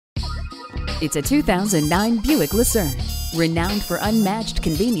It's a 2009 Buick Lucerne. Renowned for unmatched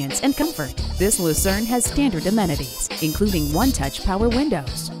convenience and comfort, this Lucerne has standard amenities, including one-touch power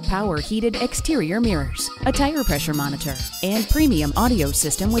windows, power heated exterior mirrors, a tire pressure monitor, and premium audio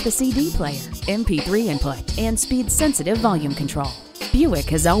system with a CD player, MP3 input, and speed-sensitive volume control.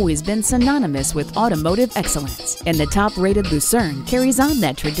 Buick has always been synonymous with automotive excellence, and the top-rated Lucerne carries on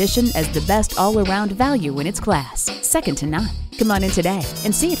that tradition as the best all-around value in its class, second to none. Come on in today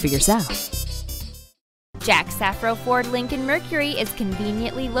and see it for yourself. Jack's Safro Ford Lincoln Mercury is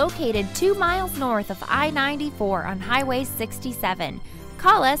conveniently located 2 miles north of I-94 on Highway 67.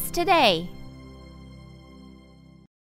 Call us today.